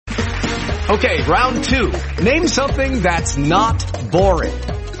Okay, round two. Name something that's not boring.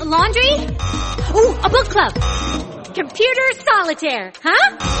 A laundry? Ooh, a book club. Computer solitaire,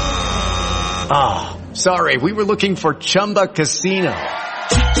 huh? Ah, sorry, we were looking for Chumba Casino.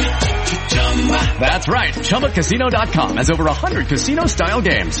 That's right, ChumbaCasino.com has over 100 casino-style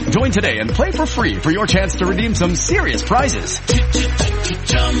games. Join today and play for free for your chance to redeem some serious prizes.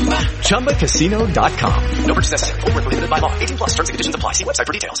 ChumbaCasino.com. No purchase necessary. Void where prohibited by law. 18+ terms and conditions apply. See website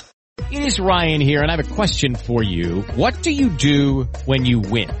for details. It is Ryan here, and I have a question for you. What do you do when you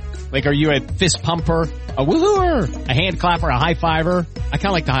win? Like, are you a fist pumper, a woohooer, a hand clapper, a high fiver? I kind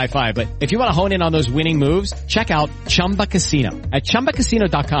of like the high five, but if you want to hone in on those winning moves, check out Chumba Casino. At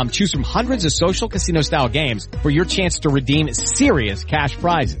ChumbaCasino.com, choose from hundreds of social casino-style games for your chance to redeem serious cash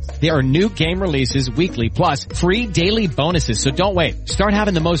prizes. There are new game releases weekly, plus free daily bonuses, so don't wait. Start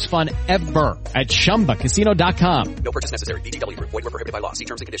having the most fun ever at ChumbaCasino.com. No purchase necessary. VGW. Void where prohibited by law. See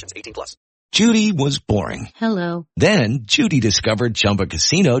terms and conditions. 18+. Judy was boring. Hello. Then Judy discovered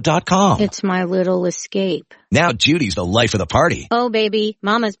ChumbaCasino.com. It's my little escape. Now Judy's the life of the party. Oh, baby,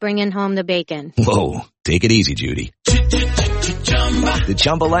 mama's bringing home the bacon. Whoa, take it easy, Judy. The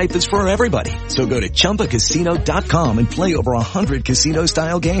Chumba life is for everybody. So go to ChumbaCasino.com and play over 100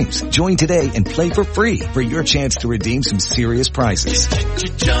 casino-style games. Join today and play for free for your chance to redeem some serious prizes.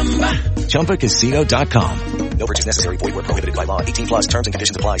 ChumbaCasino.com. No purchase necessary. Void where prohibited by law. 18+ terms and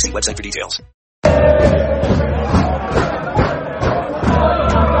conditions apply. See website for details.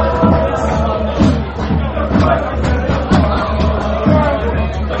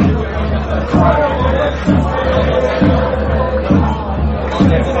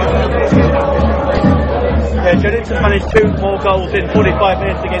 Joelinton managed 2 more goals in 45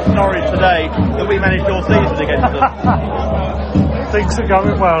 minutes against Norwich today than we managed all season against them. Things are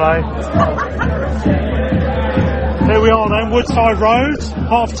going well, eh? Here we are then, Woodside Road,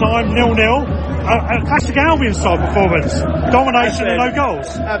 half-time, 0-0. A classic Albion-style performance. Domination and no goals.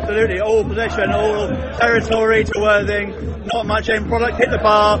 Absolutely, all possession, all territory to Worthing, not much end product, hit the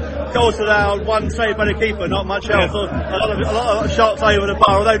bar, goals allowed, one save by the keeper, not much else. Yeah. A lot of shots over the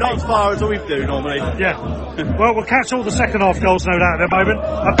bar, although not as far as we do normally. Yeah. Well, we'll catch all the second half goals, no doubt, at the moment.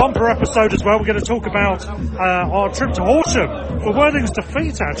 A bumper episode as well. We're going to talk about our trip to Horsham for Worthing's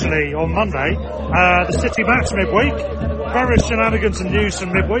defeat, actually, on Monday. The City match midweek. Various shenanigans and news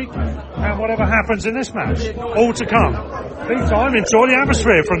from midweek. And whatever happens in this match. All to come. Big time. Enjoy the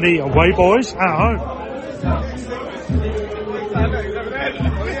atmosphere from the away boys at home.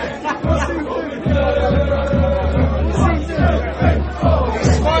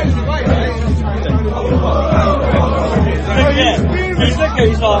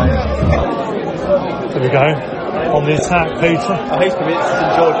 There we go. On the attack, Peter. I hate to be it's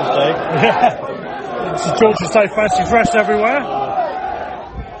St George's Day. Yeah. St George's Day fancy dress everywhere.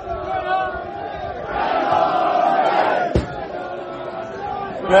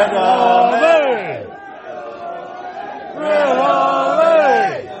 Red Army! Red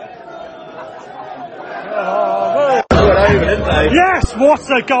Army! Yes, what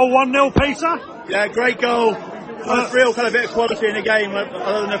a goal, 1-0, Peter. Yeah, great goal. Real kind of bit of quality in the game,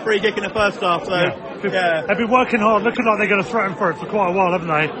 other than a free kick in the first half. So, yeah. They've been working hard, looking like they're going to threaten for it for quite a while, haven't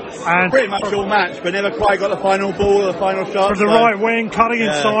they? And pretty much all match, but never quite got the final ball or the final shot. From the right wing, cutting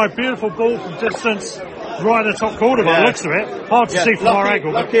inside, beautiful ball from distance. Right in the top corner by the looks of it. Hard to see from our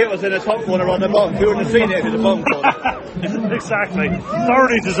angle. Lucky it was in the top corner on the bottom. Who wouldn't have seen it in the bottom corner? Exactly.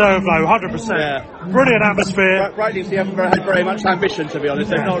 Thoroughly deserved though, 100%. Yeah. Brilliant atmosphere. Rightly, they haven't had very much ambition, to be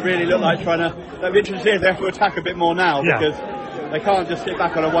honest. They've not really looked like trying to... They'll be interested to see if they have to attack a bit more now, because they can't just sit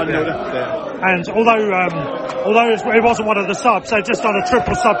back on a 1-0 deficit. And although it wasn't one of the subs, they just done a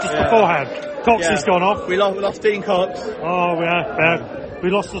triple sub just beforehand. Cox has gone off. We lost Dean Cox. Oh, yeah. We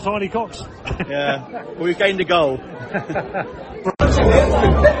lost the tiny Cox. Yeah. Well, we gained a goal.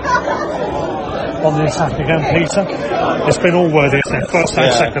 On the attack again, Peter. It's been all worthy, isn't it? First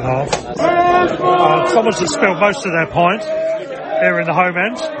and second half. Someone's just spilled most of their pint here in the home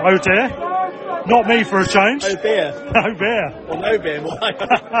end. Oh dear. Not me for a change. No beer. No beer. Well, no beer.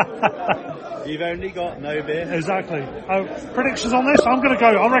 You've only got no beer. Exactly. Predictions on this? I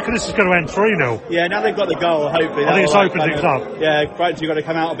reckon this is going to end 3-0. Yeah, now they've got the goal, hopefully. I think it's opened things up. Yeah, Brighton's got to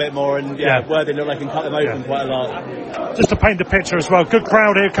come out a bit more, and Worthing look like they can cut them open quite a lot. Just to paint the picture as well, good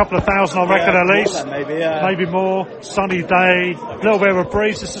crowd here, a couple of thousand I reckon at least. Maybe more. Sunny day, a little bit of a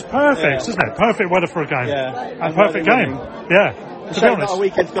breeze. This is perfect, isn't it? Perfect weather for a game. Yeah. And perfect game. Yeah. To be honest. Our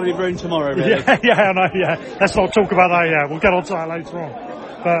weekend's going to be ruined tomorrow, really. I know, Let's not talk about that yet. We'll get on to that later on.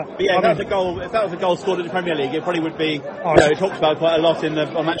 But yeah, I if mean, that was a goal scored in the Premier League, it probably would be. It talked about quite a lot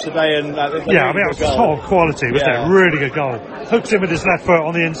on Match of the Day, and yeah, I mean, that was top quality, wasn't it? Really good goal. Hooks in with his left foot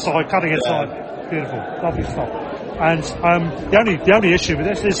on the inside, cutting inside. Beautiful, lovely stuff. And the only issue with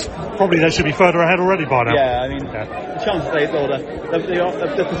this is probably they should be further ahead already by now. Yeah, I mean, the chances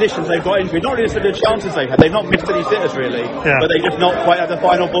the positions they've got into, not really the chances they've not missed any sitters really, but they just not quite have the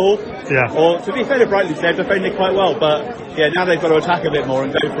final ball. Yeah. Or to be fair to Brighton, they've defended quite well, but now they've got to attack a bit more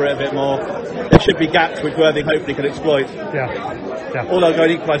and go for it a bit more. There should be gaps which Worthing hopefully can exploit. Yeah. Or they'll go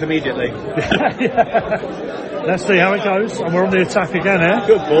and equalise immediately. Let's see how it goes, and we're on the attack again here.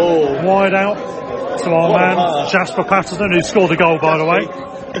 Good ball. Wide out. So our man, Jasper Patterson, who scored the goal, by the way.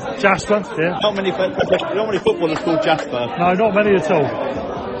 Jasper, yeah. Not many footballers called Jasper. No, not many at all.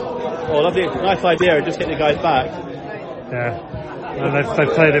 Oh, lovely, nice idea, just getting the guys back. Yeah, and they've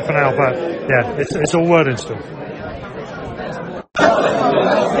played it for now, but yeah, it's all Worthing still.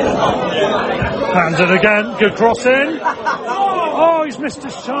 Patterson again, good cross in. Oh, he's missed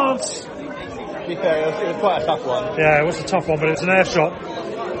his chance. To be fair, it was quite a tough one. Yeah, it was a tough one, but it's an air shot.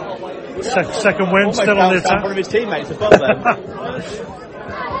 Second win, almost still on the attack. One of his teammates as well then.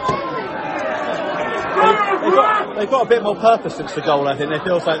 they've got a bit more purpose since the goal, I think. It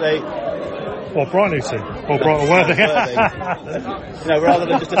feels like they... Or Brighton or Brighton Worthing. Rather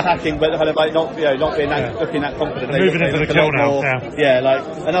than just attacking, but kind of like not being looking that confident. Moving into the kill now. Like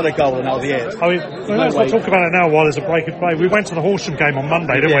another goal and that'll be it. I mean, let's not talk about it now while there's a break in play. We went to the Horsham game on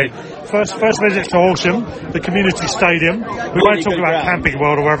Monday, didn't we? First visit to Horsham, the community stadium. We won't talk about Camping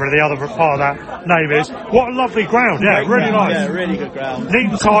World or wherever the other part of that name is. What a lovely ground, really nice. Yeah, really good ground. Neat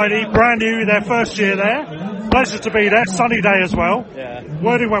and tidy, brand new, their first year there. Pleasure to be there, sunny day as well. Yeah.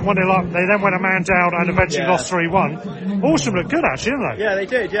 Worthing went 1-0 up, they then went a man down and eventually lost 3-1. Horsham looked good actually, didn't they? Yeah, they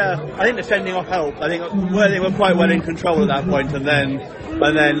did, I think the sending off helped. I think Worthing were quite well in control at that point and then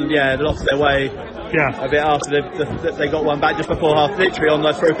lost their way a bit after they got one back just before literally on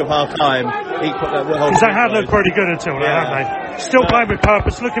the stroke of half time. Because they had looked pretty good until then, haven't they? Still playing with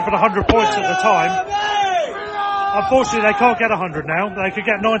purpose, looking for the 100 points at the time. Unfortunately, they can't get 100 now. They could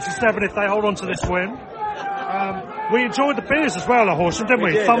get 97 if they hold on to this win. We enjoyed the beers as well at Horsham, didn't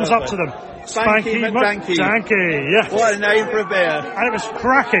we? Thumbs up to them. Spanky McDanky, yes. What a name for a beer. And it was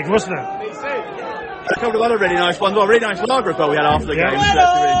cracking, wasn't it? A couple of other really nice ones. Well, a really nice lager as well we had after the game. So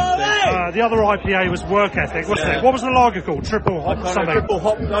that's really interesting. The other IPA was Work Ethic, wasn't it? What was the lager called? Triple Hop something? Triple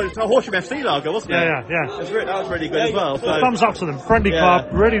Hop. No, it's a Horsham FC lager, wasn't it? Yeah. That was really good as well. So. Thumbs up to them. Friendly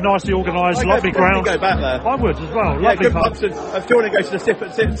club, really nicely organised, lovely ground. Go back there. I would as well. Lovely good club. pubs. I still want to go to the sit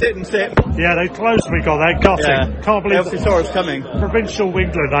and sip. Yeah, they closed we got there. Gutting. Can't believe they obviously saw us coming. Provincial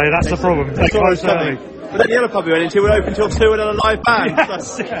England, that's the problem. They closed early. But then the other pub we went into were open till 2 and a live band.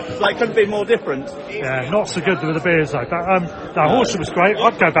 Couldn't be more different. Yeah, not so good with the beers though. But, Horsham was great.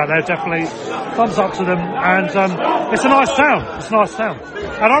 I'd go back there definitely. Thumbs up to them. And it's a nice town.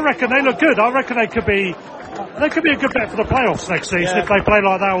 And I reckon they look good. I reckon they could be a good bet for the playoffs next season if they play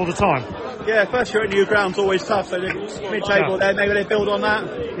like that all the time. Yeah, first year at new ground's always tough. So mid-table there, maybe they build on that.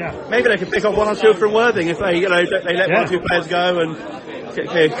 Yeah. Maybe they can pick up 1 or 2 from Worthing if they let 1 or 2 players go and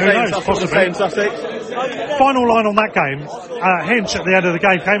stay in Sussex. Final line on that game, Hinch at the end of the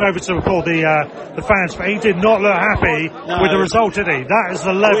game came over to applaud the fans, but he did not look happy with the result, did he? That is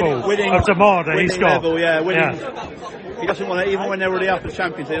the level of demand that he's got. He doesn't want to, even when they're already up as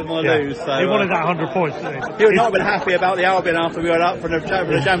champions, he doesn't want to lose. So, he wanted that 100 points, didn't he? He would not have been happy about the Albion after we went up for the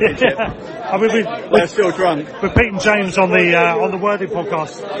championship. I mean, we're still drunk. With Pete and James on the Worthing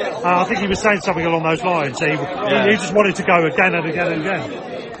podcast, I think he was saying something along those lines. He just wanted to go again and again and again.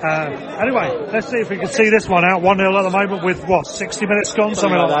 Anyway, let's see if we can see this one out. 1-0 at the moment with 60 minutes gone?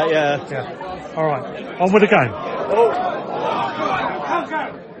 Something like that, yeah. All right, on with the game.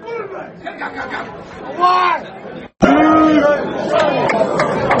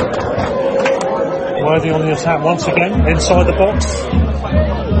 Worthing on the attack once again, inside the box.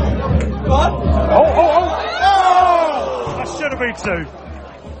 That should have been 2.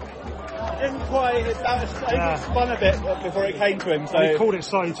 Didn't quite. It spun a bit before it came to him. So he called it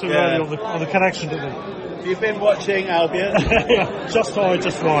slightly too early on the connection, didn't he? You've been watching Albion. Just high,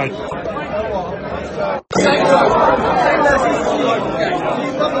 just wide.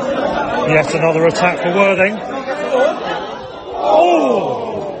 Yes, another attack for Worthing.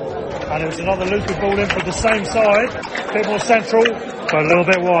 And it was another looping ball in from the same side. A bit more central, but a little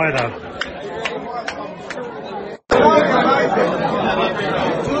bit wider.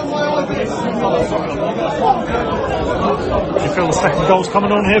 Do you feel the second goal's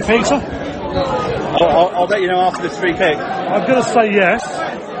coming on here, Peter? I'll let you know after this free kick. I'm going to say yes,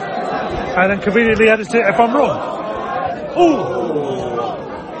 and then conveniently edit it if I'm wrong.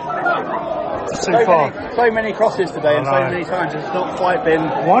 just too far. So many crosses today and so many times it's not quite been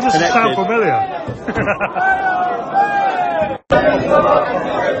Why does it sound familiar?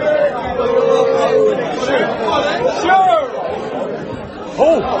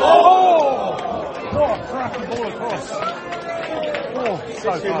 What a cracking ball across. So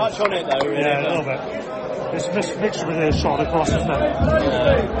too much on it though, really. Yeah, a little bit. It's mixed with a shot across, isn't it?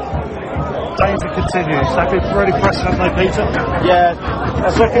 Danger continues. They've been really pressing, haven't they, Peter? Yeah.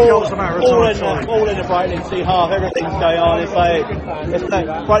 That's all in the Brighton Sea half, everything's going on. It's like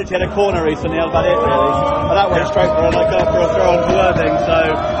Brighton had a corner recently, that's about it really. But that went straight for a throw on to Worthing, so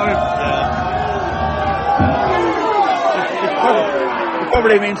it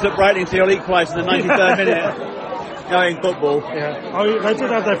probably means that Brighton Sea will equalise in the 93rd minute. Going football. Yeah. They did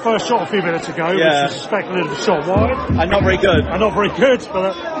have their first shot a few minutes ago, which was a speculative shot wide. And not very good.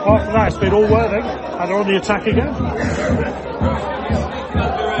 But after that, it's been all Worthing, and they're on the attack again.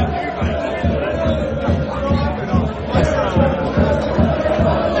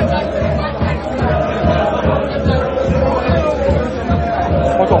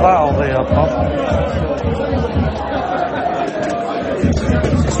 I got that on the pump.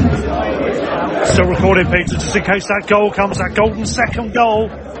 Still recording, Peter, just in case that goal comes, that golden second goal.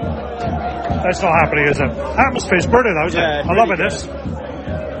 That's not happening, is it? Atmosphere's brilliant though, isn't it? I'm loving this.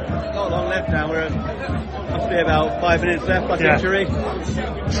 Not long left now, must be about 5 minutes left by century.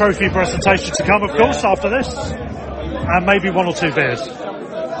 Trophy presentation to come, of course, after this. And maybe 1 or 2 beers.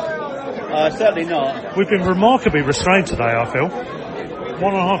 Certainly not. We've been remarkably restrained today, I feel.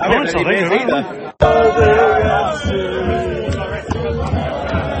 1.5 pints, I think.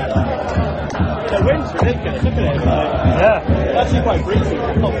 The wind's ridiculous, look at it. It's actually quite breezy.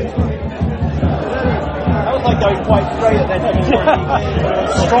 That was like going quite straight at their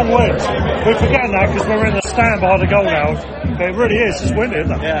strong wind. We're forgetting that because we're in the stand behind the goal now. But it really is, it's windy,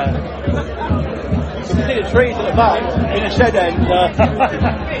 isn't it? Yeah. You can see the trees at the back in a shed end.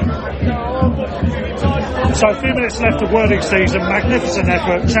 So a few minutes left of Worthing season, magnificent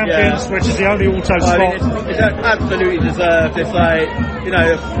effort, champions, which is the only auto spot. It's absolutely deserved. It's like,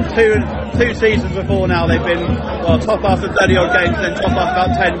 two seasons before now they've been, top after 30 odd games, then top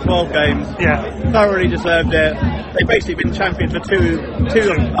after about 10, 12 games. Yeah. Thoroughly deserved it. They've basically been champions for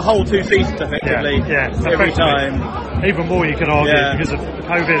a whole 2 seasons effectively. Every time. Even more you can argue because of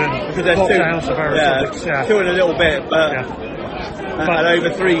COVID and lockdowns of various topics. 2 in a little bit, but and over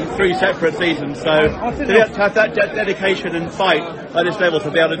three separate seasons, so to have that dedication and fight at this level,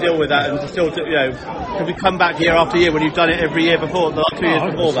 to be able to deal with that and to still, can we come back year after year when you've done it every year before, the last 2 years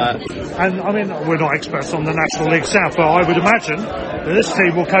before that. And I mean, we're not experts on the National League South, but I would imagine that this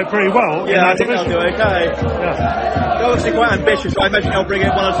team will cope pretty well. I think they'll do okay. They're obviously quite ambitious, so I imagine they'll bring in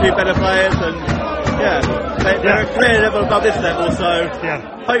 1 or 2 better players, and they're a clear level above this level, so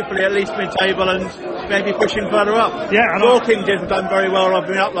hopefully at least mid-table and maybe pushing further up. Dorking have done very well. I've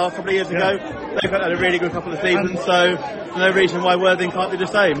been up last couple of years ago. They've had a really good couple of seasons, so no reason why Worthing can't do the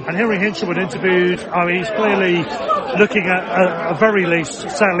same. And hearing Hinchelwood interviewed, I mean, he's clearly looking at very least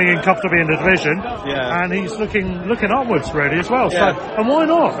settling in comfortably in the division, and he's looking upwards really as well. So, and why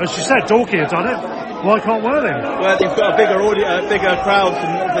not? As you said, Dorking have done it. Why can't Worthing? Worthing's got a bigger crowd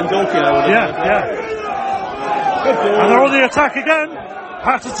than Dorking. Good ball. And they're on the attack again.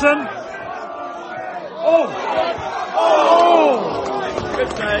 Patterson. Good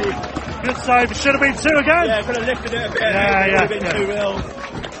save. Good save. It should have been 2 again. Yeah, could have lifted it a bit. It would have been 2 real.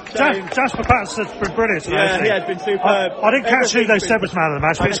 Jasper Patterson's been brilliant today. He has been superb. I didn't catch who they said was man of the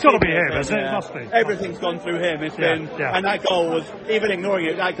match, but it's got to be him, isn't it? It must be. Everything's gone through him. It's been, and that goal was, even ignoring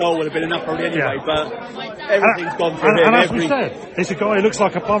it, that goal would have been enough probably anyway, but everything's gone through him. And as we said, it's a guy who looks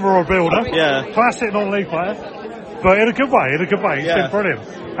like a plumber or a builder. Classic non-league player, but in a good way, He's been brilliant.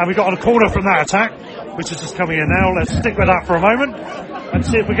 And we got a corner from that attack, which is just coming in now. Let's stick with that for a moment and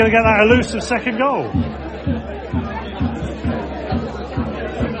see if we're going to get that elusive second goal.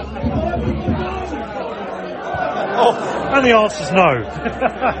 And the answer's no.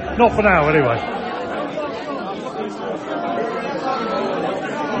 Not for now, anyway.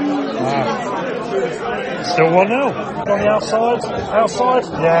 Still 1-0. On the outside.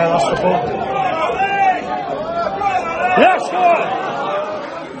 Yeah, that's the ball. Yes,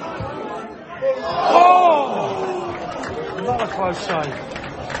 another close save.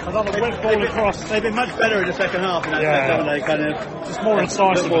 Another wet ball across. They've been much better in the second half in that sense, haven't they? Kind of just more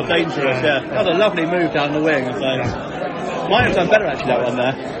incisive, more dangerous. That was a lovely move down the wing. So might have done better actually, that one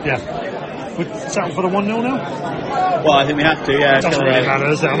there. We're settled for the 1-0 now. Well, I think we have to. It doesn't really matter,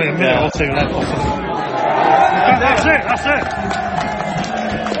 does it? I mean, a minute or 2 left. That's it.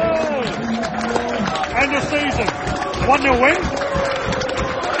 End of season. 1-0 win.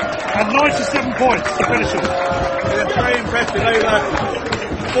 And 97 points to finish it. It's very impressive. Over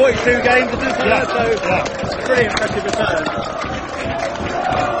 42 games, isn't it? Yeah. So it's a pretty impressive return.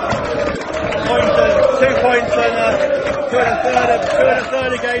 2 points and 2 and a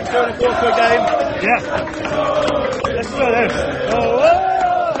third a game, 2 and a quarter a game. Yeah. Let's do this.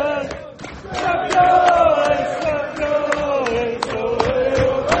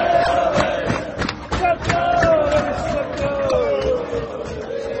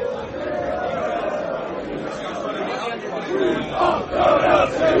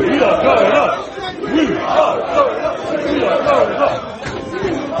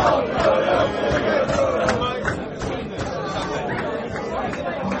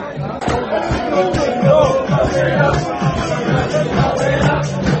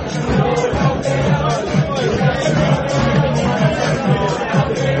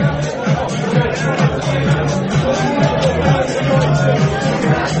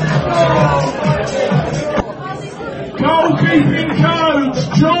 Goalkeeping coach,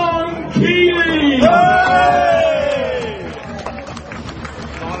 John Keeley.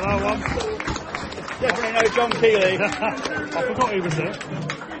 Definitely no John Keeley. I forgot he was there.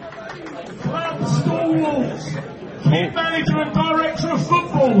 Club Stalwarts, Team Manager and Director of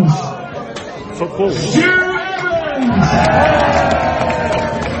Footballs, Stu Evans.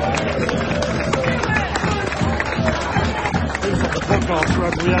 The podcast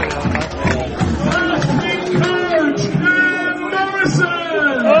forever, yeah. First team coach, Dan Morrison.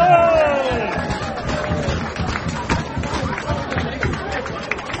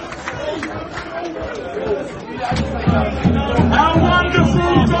 Our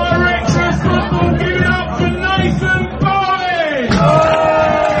wonderful Director of Football, give it up for Nathan Boyd.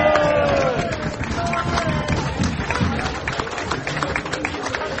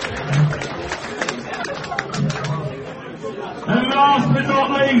 And last but not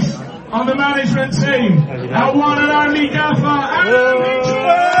least, on the management team, our one and only gaffer, Alan Mitchell.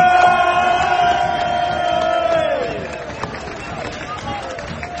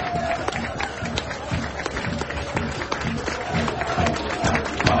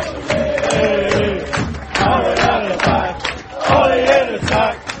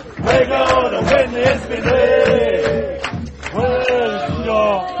 We're gonna win this league. Where's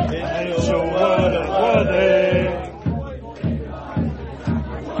your initial word of wording?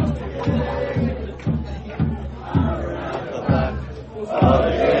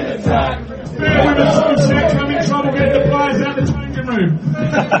 Bear with us for a sec, I'm in trouble getting the players out of the changing room.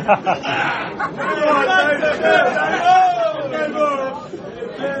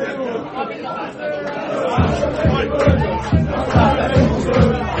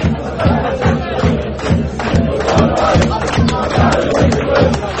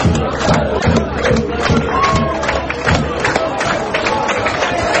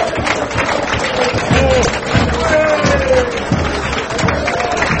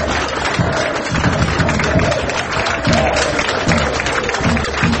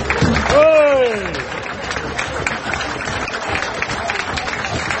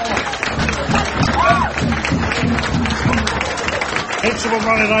 Hitchell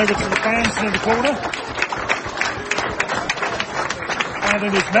running over to the fans in the corner.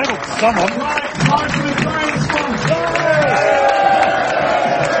 Handing his medal to someone. Right, time for the grand sponsor.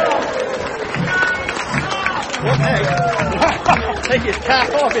 What the heck? Take his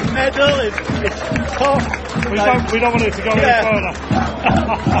cap off, his medal, his top. We don't want it to go any further.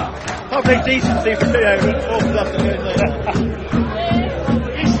 Public decency for 2 over 4 plus.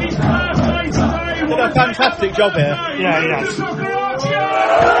 It's his birthday today. Did a fantastic job here. Yeah, he has.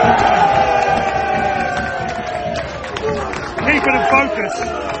 Keeping them focused,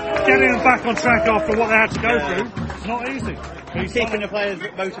 getting them back on track after what they had to go through, it's not easy. He's Keeping the players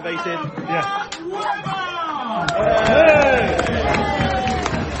motivated. Yeah.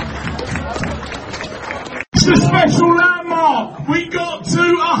 It's a special landmark. We got to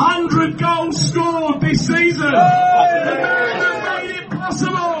 100 goals scored this season. The man that made it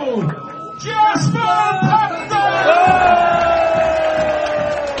possible, Jasper Pactor.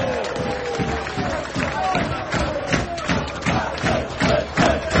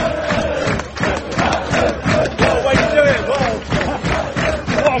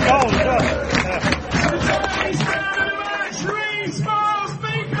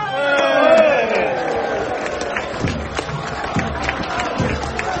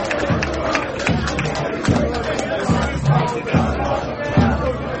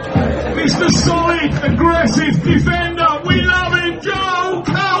 Mr. Solid, aggressive defender, we love him, Joel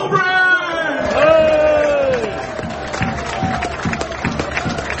Calbran!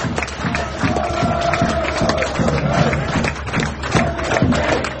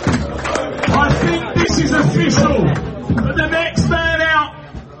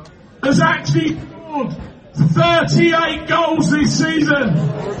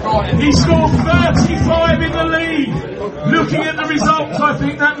 He scored 35 in the league. Looking at the results, I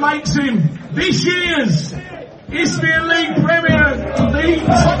think that makes him this year's Isthmian League Premier League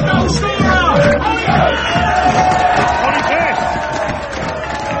top goal scorer. Ollie Pearce.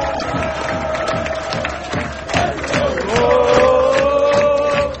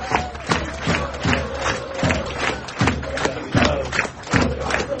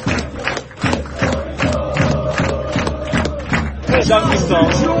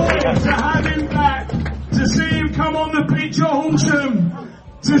 To have him back, to see him come on the pitch at Horsham,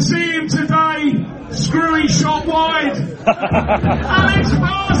 to see him today, screwy shot wide. Alex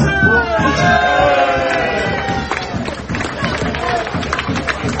Parsons!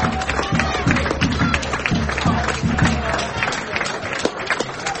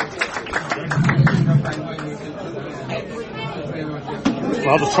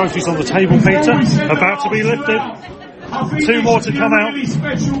 Well, the trophy's on the table, Peter. About to be lifted. Two more to come out. Really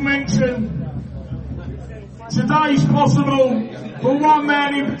special mention. Today's possible for one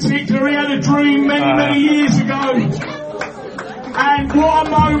man in particular. He had a dream many years ago. And what a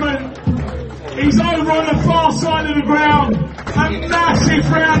moment. He's over on the far side of the ground. A massive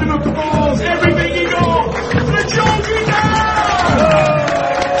round of applause. Everything he got for Georgie Dow!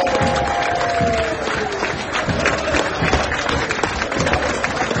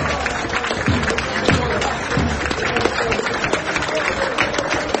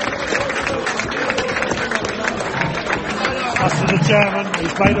 The German,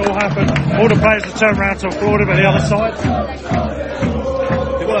 who's made it all happen. All the players have turned around to applaud him at the other side.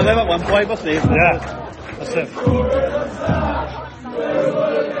 They've got to live at one point, must they? Yeah, that's it.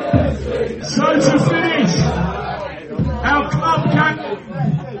 So to finish, our club captain,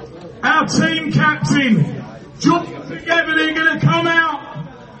 our team captain, John together, they're going to come out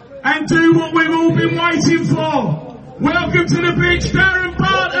and do what we've all been waiting for. Welcome to the pitch, Darren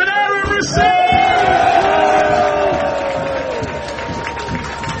Butt and Aaron Racine!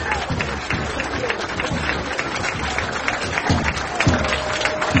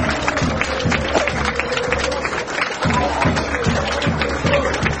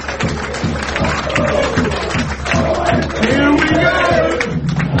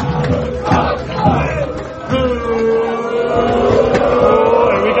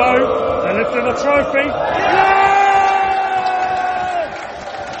 Trophy.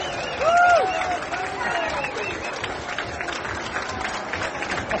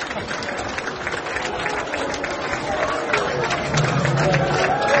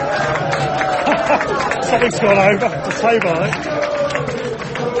 Something's gone over the table, I think.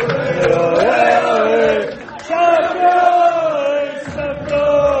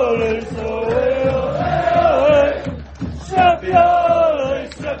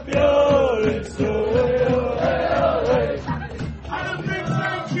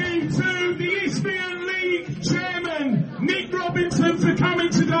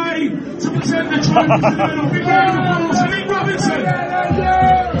 Nick Robinson.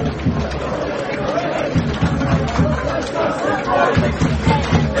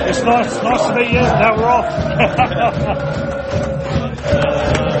 It's nice to meet you. Now we're off.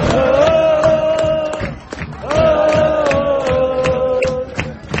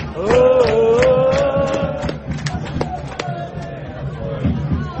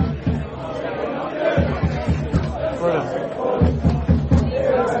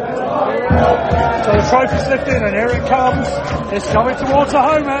 Trophy's lifted and here it comes. It's coming towards the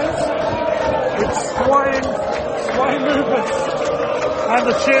home hands. It's swaying movements. And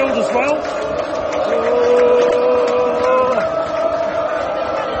the shield as well.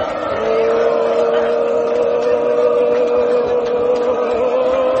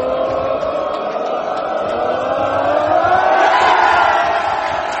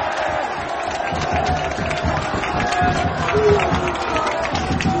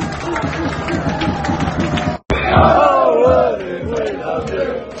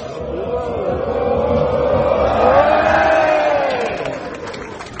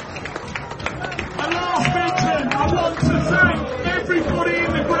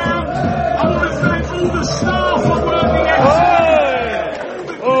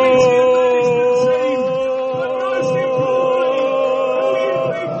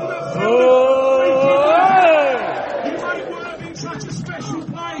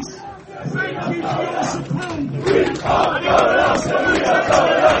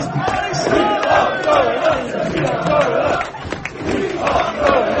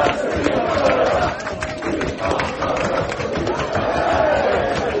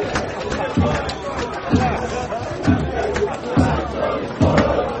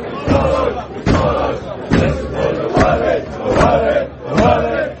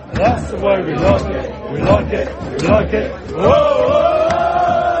 That's the way we like it. We like it. We like it. Whoa!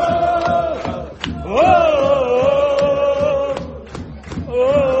 Whoa!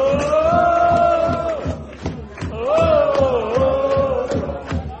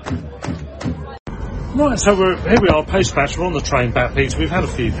 Right, so here we are, post-match. We're on the train back, Peter. We've had a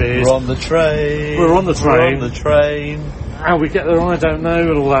few beers. We're on the train. We're on the train. How we get there, I don't know,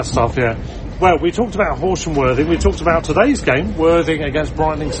 and all that stuff, yeah. Well, we talked about Horsham Worthing. We talked about today's game, Worthing against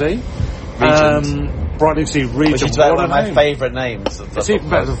Brightlingsea. Brightlingsea Regent. Which is one of my favourite names. It's even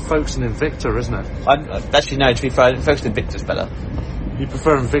better than Folkestone Invicta, isn't it? Actually, no, to be fair, Folkestone Invicta's better. You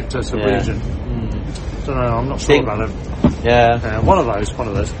prefer Invicta to Regent? Don't know, I'm not sure about it. Yeah. One of those.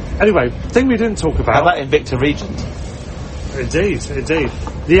 Anyway, thing we didn't talk about. How about Invicta Regent? Indeed.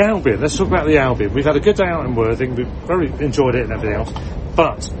 The Albion. Let's talk about the Albion. We've had a good day out in Worthing. We've very enjoyed it and everything else.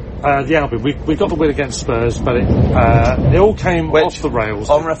 But the Albion, we got the win against Spurs, but it all came off the rails.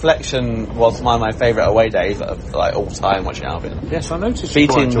 On reflection, was one of my favourite away days of all time watching Albion. Yes, I noticed.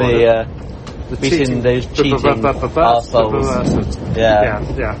 Beating those cheating arseholes.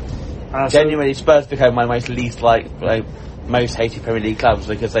 Yeah. Genuinely, Spurs became my most most hated Premier League clubs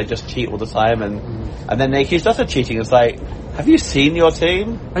because they just cheat all the time, and then they accused us of cheating. It's like, have you seen your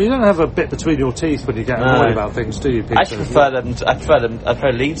team? You don't have a bit between your teeth when you get annoyed about things, do you, Peter? I prefer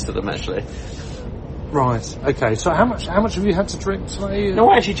Leeds to them, actually. Right. Okay. So how much have you had to drink today? No,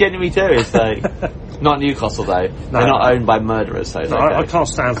 what I actually genuinely do is not Newcastle though. No. They're not owned by murderers, so it's okay. I can't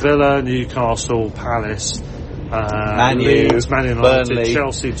stand Villa, Newcastle, Palace, Leeds, Man United, Burnley,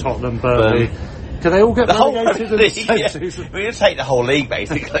 Chelsea, Tottenham, Burnley. Can they all get relegated in the same season? We're going to take the whole league,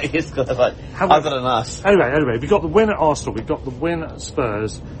 basically. It's kind of like, other than us. Anyway, we got the win at Arsenal, we got the win at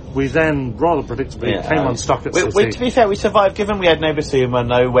Spurs. We then, rather predictably, came unstuck at City. To be fair, we survived, given we had no Basuma,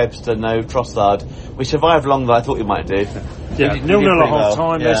 no Webster, no Trossard. We survived longer than I thought we might do. Yeah, 0-0 at half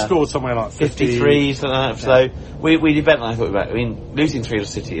time. They scored somewhere like 53, something like that. So we did better than I thought we might. I mean, losing 3 to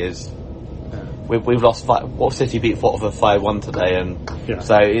City is... We've lost 5. What City beat Watford 5-1 today, and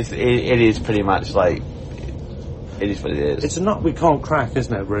so it is pretty much like it is what it is. It's a nut we can't crack,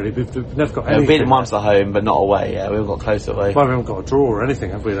 isn't it? Really, we've never got anything. We've beaten once at home, but not away. Yeah, we haven't got close away. Well, we haven't got a draw or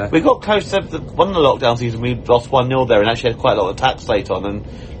anything, have we? There, we got close to one of the lockdown season. We lost 1-0 there, and actually had quite a lot of attacks late on, and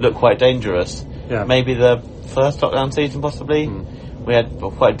looked quite dangerous. Yeah, maybe the first lockdown season, possibly. We had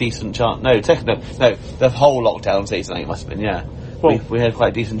quite a decent chance. No, the whole lockdown season, I think it must have been. Yeah. Well, we had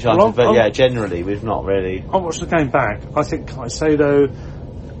quite decent chances, but generally we've not really. I watched the game back. I think Caicedo,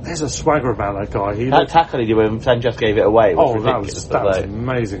 there's a swagger about that guy. That tackle he did when Sanchez gave it away was ridiculous. That was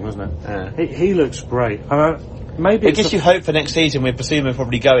amazing, wasn't it? Yeah. He looks great. Maybe it gives you hope for next season with Basuma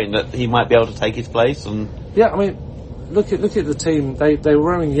probably going that he might be able to take his place. And yeah, I mean, look at the team. They were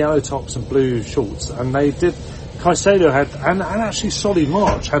wearing yellow tops and blue shorts, and they did. Caicedo had, and actually Solly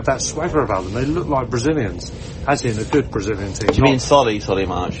March had that swagger about them. They looked like Brazilians, as in a good Brazilian team. Do you mean Solly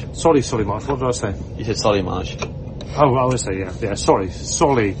March? Solly March, what did I say? You said Solly March. Oh, I would say, yeah, sorry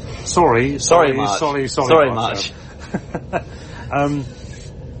March.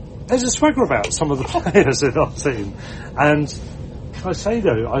 There's a swagger about some of the players in our team, and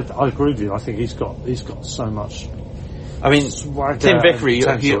Caicedo, I agree with you, I think he's got so much. I mean, Tim Vickery, he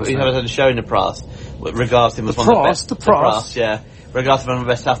had a show in the press. Regards him as one of the best. Regards him as one of the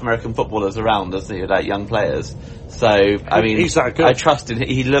best South American footballers around, doesn't he? Like young players. So I mean, he's that good. I trust in.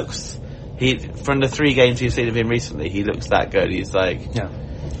 He looks. From the 3 games you've seen of him recently, he looks that good. He's like. Yeah.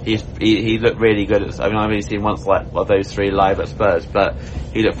 He looked really good. I've only seen once of those 3 live at Spurs, but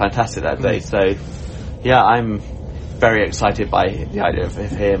he looked fantastic that day. So yeah, I'm very excited by the idea of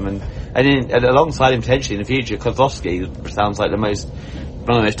him and alongside him potentially in the future, Kozlowski sounds like one of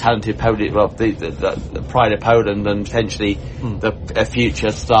the most talented Polish, the pride of Poland, and potentially a future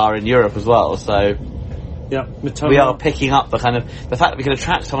star in Europe as well. So, yeah, we are picking up the fact that we can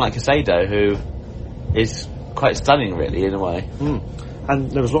attract someone like Caicedo, who is quite stunning, really, in a way.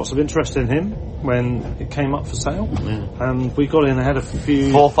 And there was lots of interest in him when it came up for sale, and we got in ahead of a few.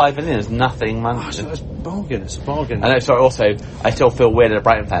 4 or 5 million is nothing, man. It's a bargain. It's a bargain. I know. Sorry. Also, I still feel weird as a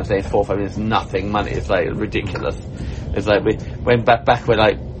Brighton fan saying 4 or 5 million is nothing money. It's like ridiculous. It's like we went back when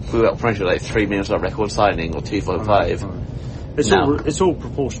we were up front with 3 million record signing or 2.5. It's all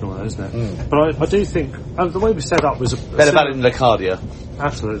proportional, though, isn't it? But I do think the way we set up was better value than Lecardia.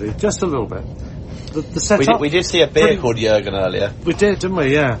 Absolutely, just a little bit. The setup. We did see a beer called Jurgen earlier. We did, didn't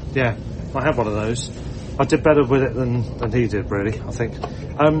we? Yeah. I had one of those. I did better with it than he did, really, I think.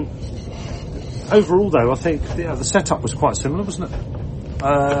 Overall, though, I think the setup was quite similar, wasn't it?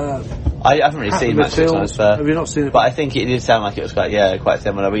 I haven't really seen much of it, Have you not seen it? But I think it did sound like it was quite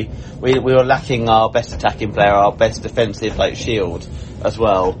similar. We were lacking our best attacking player, our best defensive shield as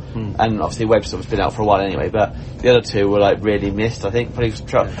well, and obviously Webster was been out for a while anyway. But the other two were really missed. I think probably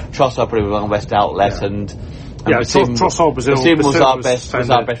Trossard probably was our best outlet, and Trossard was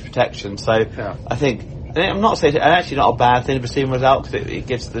our best protection. So I think. I'm not saying it's actually not a bad thing if Basuma was out, because it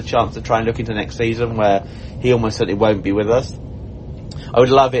gives the chance to try and look into next season where he almost certainly won't be with us. I would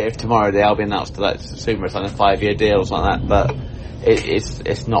love it if tomorrow the Albion announced that Basuma is on a 5-year deal or something like that, but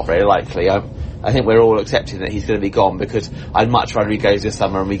it's not very likely. I think we're all accepting that he's going to be gone, because I'd much rather he goes this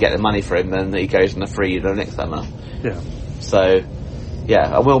summer and we get the money for him than that he goes on a free next summer. Yeah. So,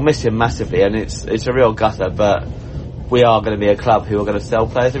 yeah, and we'll miss him massively, and it's a real gutter, but we are going to be a club who are going to sell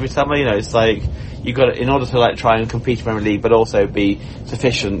players every summer. It's like, you've got to, in order to try and compete in the Premier League, but also be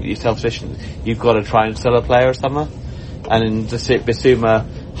self-sufficient, you've got to try and sell a player a summer. And in Basuma,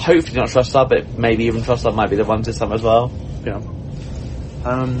 hopefully not Trossard, but maybe even Trossard might be the one this summer as well. Yeah.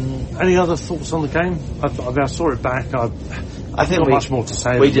 Any other thoughts on the game? I saw it back. I think not much more to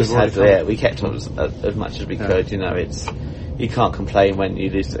say. We just we kept up as much as we could. You can't complain when you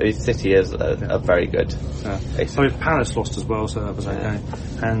lose. City are very good. Yeah. So Palace lost as well, so that was okay.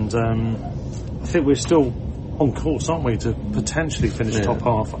 And I think we're still on course, aren't we, to potentially finish top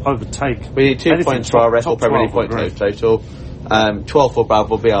half, overtake. We need 2 points for our record Premier League point total. 12 for Brad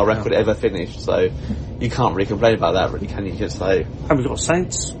will be our record ever finished, so you can't really complain about that, really, can you? And we've got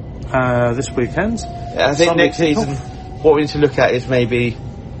Saints this weekend. Yeah, I think next season, what we need to look at is maybe,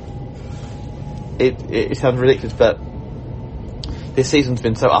 it sounds ridiculous, but this season's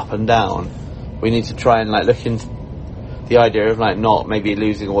been so up and down, we need to try and look into the idea of not maybe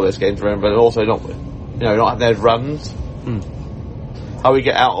losing all those games, but also not having those runs. How we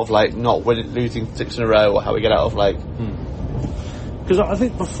get out of not losing 6 in a row, or how we get out of because I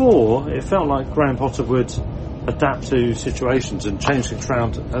think before it felt like Graham Potter would adapt to situations and change things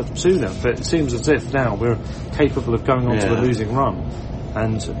around sooner, but it seems as if now we're capable of going on to a losing run,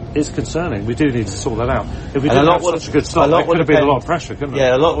 and it's concerning. We do need to sort that out. If we didn't have such a good start, there could have been a lot of pressure, couldn't there?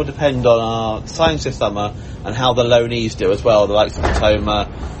 Yeah, a lot would depend on our signings this summer and how the loanees do as well, the likes of Toma,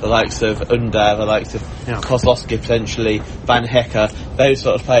 the likes of Undav, the likes of Kozlowski potentially, Van Hecker, those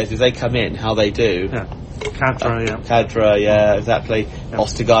sort of players, if they come in, how they do. Kadra, exactly.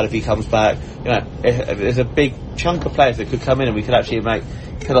 Ostergaard, if he comes back. If there's a big chunk of players that could come in and we could actually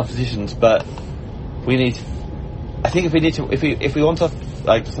kill off positions, but we need... I think if we want to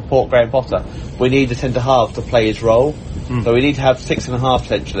support Graham Potter, we need the centre half to play his role. So we need to have 6.5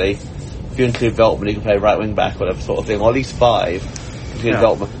 potentially. If you include Veltman, he can play right wing back, whatever sort of thing, or at least 5.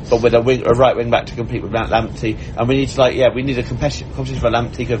 Veltman, but with a right wing back to compete with Lamptey, and we need to we need a competition for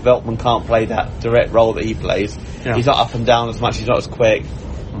Lamptey, because Veltman can't play that direct role that he plays. He's not up and down as much. He's not as quick.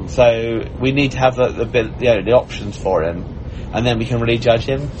 So we need to have the options for him, and then we can really judge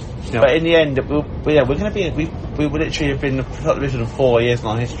him. But in the end, we're going to be. We would literally have been in the top division of 4 years in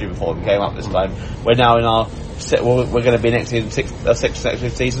our history before we came up this time. We're now in our. We're going to be next season,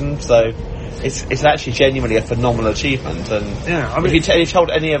 sixth season. So it's actually genuinely a phenomenal achievement. And if you told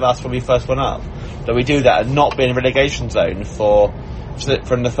any of us when we first went up that we do that and not be in a relegation zone from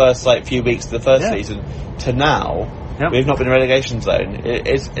the first few weeks of the first season to now. We've not been in a relegation zone.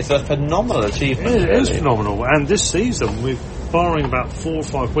 It's a phenomenal achievement. It is phenomenal. And this season, barring about 4 or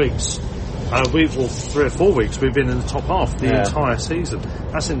 5 weeks, 3 or 4 weeks, we've been in the top half the entire season.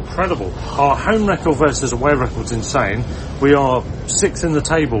 That's incredible. Our home record versus away record's insane. We are 6th in the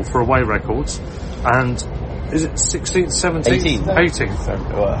table for away records, and is it 16th, 17th?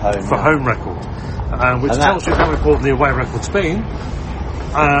 18th for home record, which tells you how important the away record's been.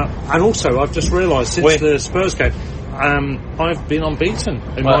 And also, I've just realised since the Spurs game, I've been unbeaten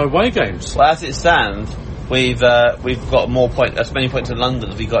in my away games. Well, as it stands, we've got as many points in London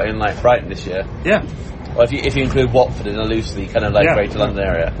as we got in Brighton this year. Yeah. Well, if you include Watford in a loosely Greater London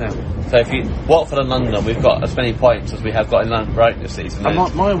area. Yeah. So if Watford and London, we've got as many points as we have got in Brighton this season.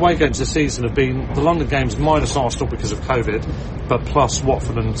 And my away games this season have been the London games minus Arsenal because of COVID, but plus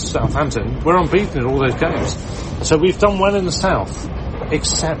Watford and Southampton. We're unbeaten in all those games. So we've done well in the South,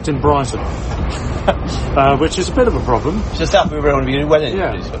 except in Brighton, which is a bit of a problem. Just that we were on winning.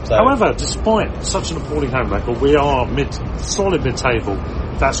 However, despite such an appalling home record, we are solid mid-table.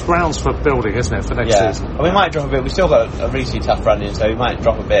 That's grounds for building, isn't it, for next season? And we might drop a bit. We've still got a reasonably tough run in, so we might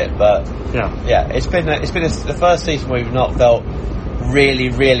drop a bit. But it's been the first season where we've not felt really,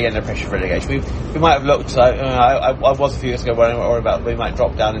 really under pressure for relegation. We might have looked. I was a few years ago worrying about we might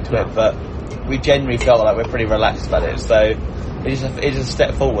drop down into it, but we generally felt like we're pretty relaxed about it. So. It is a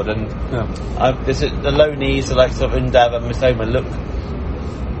step forward, and the low knees, the likes of Undav and Misoma, look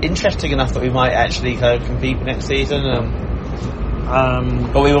interesting enough that we might actually kind of compete next season.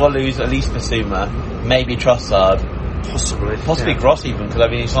 But we will lose at least Basuma, maybe Trossard, possibly Gross even, because I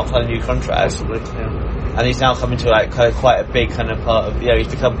mean he's not signed a new contract. Possibly, yeah. And he's now coming to like kind of quite a big kind of part of, he's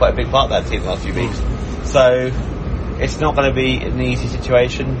become quite a big part of that team the last few weeks. So it's not going to be an easy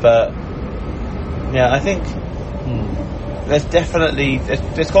situation, but I think there's definitely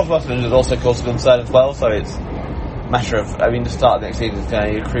this confidence is also cause for concern as well. So it's a matter of, the start of next season is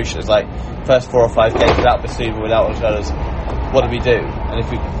going to be crucial. It's like first 4 or 5 games without Basuma, without Ochoa, what do we do? And if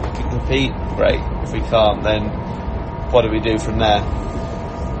we can compete, great. If we can't, then what do we do from there?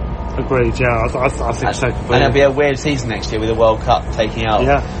 Agreed, yeah, I think so. And it'll be a weird season next year with the World Cup taking out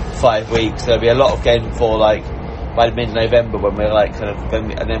 5 weeks. There'll be a lot of games before, like, by mid-November when we're like kind of,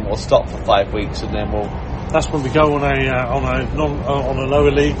 and then we'll stop for 5 weeks and then we'll. That's when we go on a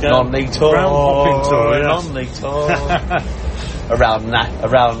lower league non-league tour, non-league tour around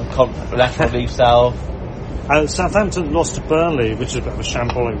National League South. Southampton lost to Burnley, which is a bit of a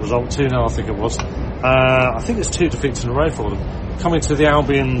shambolic result. 2-0, I think it was. I think it's 2 defeats in a row for them. Coming to the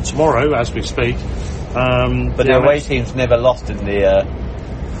Albion tomorrow, as we speak. But the away teams never lost in the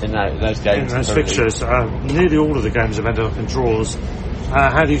in those games. In those fixtures, nearly all of the games have ended up in draws.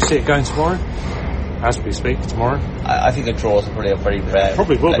 How do you see it going tomorrow? As we speak, tomorrow. I think the draws are pretty rare.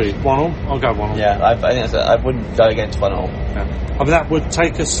 Probably will be 1-1. I'll go 1-1. Yeah, I think I wouldn't go against 1-1. Yeah. That would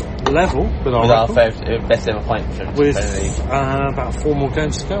take us level with our best ever point with about 4 more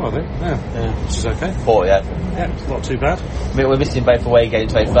games to go, I think. Yeah. Which is okay. 4, yeah. Yeah, it's not too bad. We're missing both away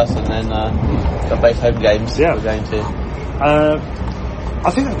games first, and then got both home games. Yeah. We're going to. I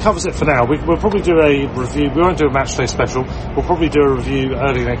think that covers it for now. We'll probably do a review. We won't do a match day special. We'll probably do a review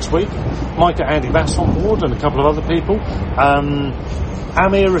early next week. Might get Andy Bass on board and a couple of other people.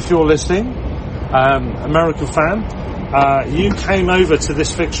 Amir, if you're listening, American fan, you came over to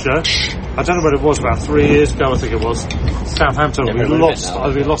this fixture. I don't know what it was, about 3 years ago, I think it was. Southampton. We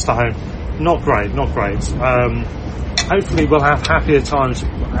lost at home. Not great. Hopefully we'll have happier times,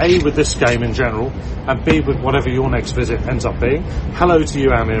 A, with this game in general, and B, with whatever your next visit ends up being. Hello to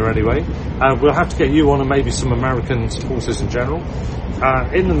you, Amir, anyway. We'll have to get you on and maybe some American supporters in general.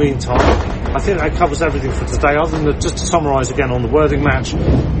 In the meantime, I think that covers everything for today, other than just to summarise again on the Worthing match.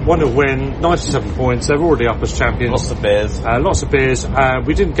 1-0 win, 97 points, they're already up as champions. Lots of beers.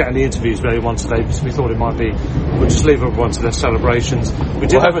 We didn't get any interviews with anyone today because we thought it might be, we'll just leave everyone to their celebrations.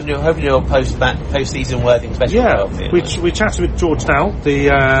 Hopefully you'll post-season Worthing special. Yeah, we chatted with George Dowell,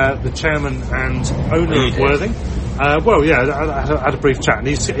 the chairman and owner of Worthing. I had a brief chat, and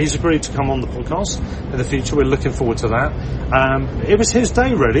he's agreed to come on the podcast in the future. We're looking forward to that. It was his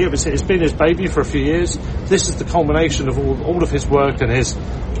day, really. It's been his baby for a few years. This is the culmination of all of his work and his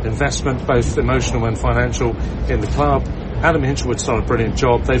investment, both emotional and financial, in the club. Adam Hinchelwood's done a brilliant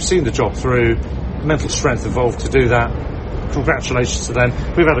job. They've seen the job through. Mental strength involved to do that. Congratulations to them.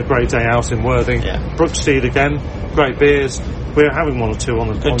 We've had a great day out in Worthing. Yeah. Brooksteed again. Great beers. We're having 1 or 2 on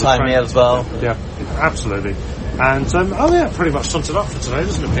the good time meal as well. Yeah, absolutely. And pretty much sums it up for today,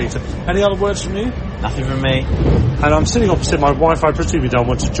 doesn't it, Peter? Any other words from you? Nothing from me. And I'm sitting opposite my wife. I presume you don't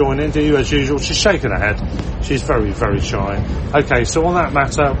want to join in, do you, as usual? She's shaking her head. She's very, very shy. Okay, so on that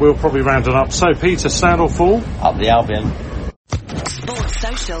matter, we'll probably round it up. So, Peter, stand or fall? Up the Albion. Sports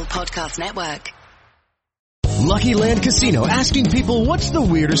Social Podcast Network. Lucky Land Casino, asking people, what's the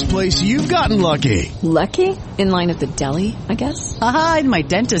weirdest place you've gotten lucky? Lucky? In line at the deli, I guess? Aha, in my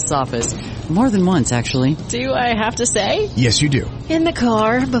dentist's office. More than once, actually. Do I have to say? Yes, you do. In the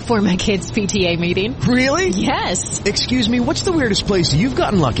car before my kids' PTA meeting. Really? Yes. Excuse me, what's the weirdest place you've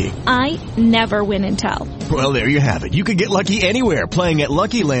gotten lucky? I never win and tell. Well, there you have it. You can get lucky anywhere, playing at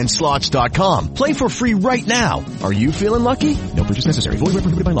LuckyLandSlots.com. Play for free right now. Are you feeling lucky? No purchase necessary. Void where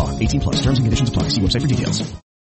prohibited by law. 18+. Terms and conditions apply. See website for details.